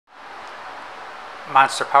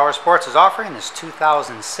Monster Powersports is offering this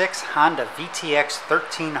 2006 Honda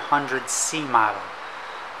VX1300C model.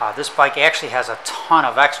 This bike actually has a ton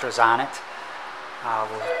of extras on it.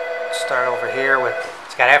 We'll start over here with,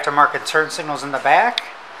 it's got aftermarket turn signals in the back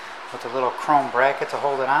with a little chrome bracket to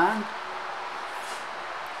hold it on.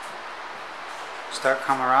 Start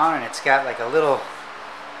coming around and it's got like a little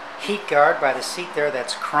heat guard by the seat there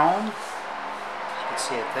that's chrome. You can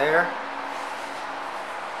see it there.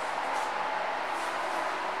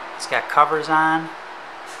 It's got covers on.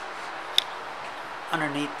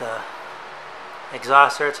 Underneath the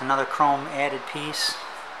exhaust there, it's another chrome added piece.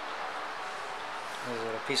 There's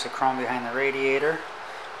a piece of chrome behind the radiator.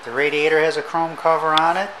 The radiator has a chrome cover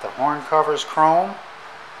on it. The horn cover's chrome.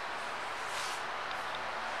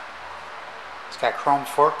 It's got chrome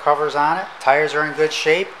fork covers on it. Tires are in good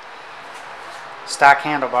shape. Stock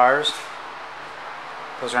handlebars.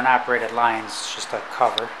 Those are not braided lines, it's just a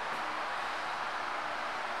cover.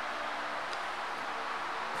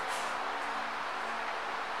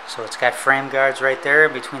 So it's got frame guards right there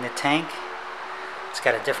between the tank. It's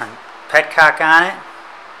got a different petcock on it.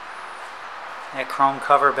 That chrome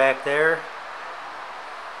cover back there.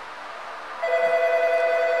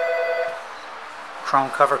 Chrome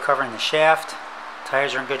cover covering the shaft.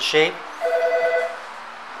 Tires are in good shape.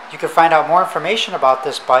 You can find out more information about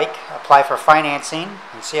this bike, apply for financing,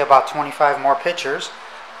 and see about 25 more pictures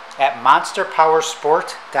at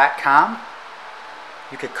monsterpowersport.com.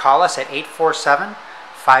 You could call us at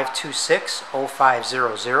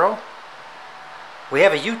 847-526-0500. We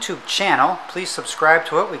have a YouTube channel. Please subscribe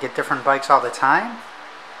to it. We get different bikes all the time.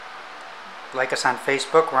 Like us on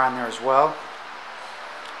Facebook. We're on there as well.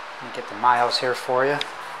 Let me get the miles here for you.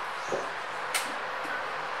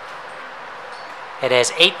 It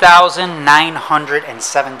has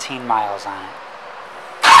 8,917 miles on it.